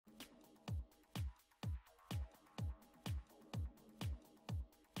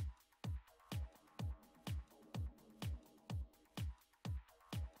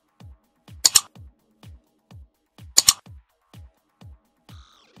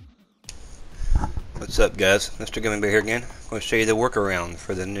What's up, guys? Mr. Gummy Bear here again. I'm going to show you the workaround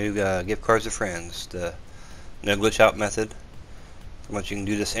for the new gift cards to friends, the no glitch out method. Pretty much you can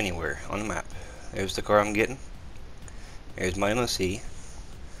do this anywhere on the map. There's the car I'm getting. There's my MOC.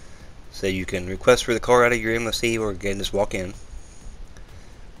 So you can request for the car out of your MOC or again just walk in.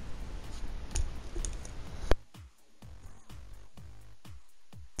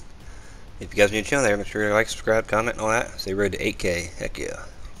 If you guys are new to the channel there, make sure you like, subscribe, comment, and all that. Say road to 8K. Heck yeah.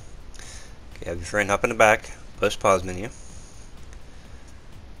 Okay, have your friend hop in the back, push pause menu.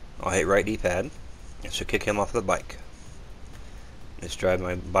 I'll hit right D-pad. It should kick him off the bike. Just drive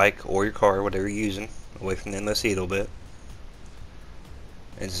my bike or your car, whatever you're using, away from the MOC a little bit.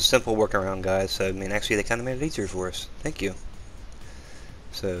 It's a simple workaround, guys, so I mean actually they kinda made it easier for us. Thank you.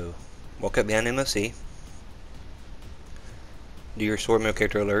 So walk up behind MOC. Do your sword mode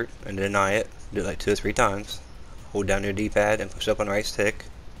character alert and deny it. Do it like 2 or 3 times. Hold down your D-pad and push up on the right stick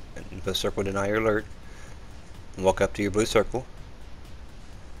and push circle deny your alert. And walk up to your blue circle.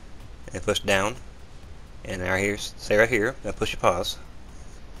 And push down. And right here, stay right here. Now push your pause.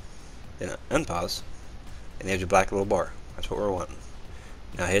 Then unpause. And there's your black little bar. That's what we're wanting.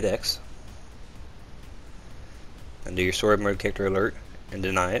 Now hit X. And do your sword mode character alert and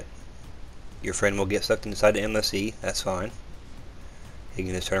deny it. Your friend will get sucked inside the MOC. That's fine. You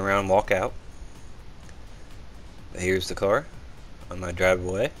can just turn around and walk out. But here's the car. I'm going to drive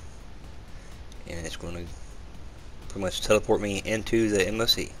away. And it's going to pretty much teleport me into the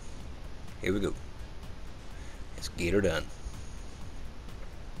MOC. Here we go. Let's get her done.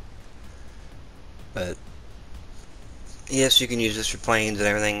 But yes, you can use this for planes and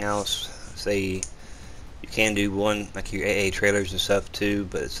everything else. Say you can do one like your AA trailers and stuff too,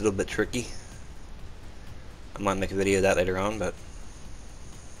 but it's a little bit tricky. I might make a video of that later on, but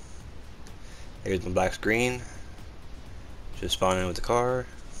here's my black screen. Just spawn in with the car.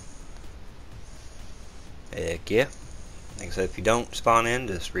 Heck yeah. Like I said, if you don't spawn in,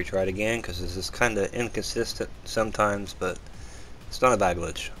 just retry it again, because this is kind of inconsistent sometimes, but it's not a bad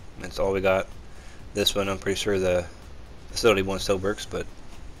glitch. That's all we got. This one, I'm pretty sure the facility one still works, but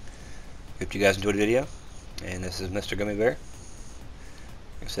hope you guys enjoyed the video. And this is Mr. Gummy Bear.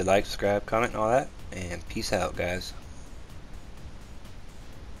 Like I said, like, subscribe, comment, and all that. And peace out, guys.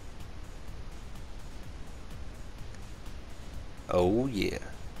 Oh yeah,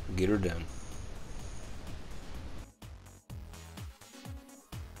 get her done.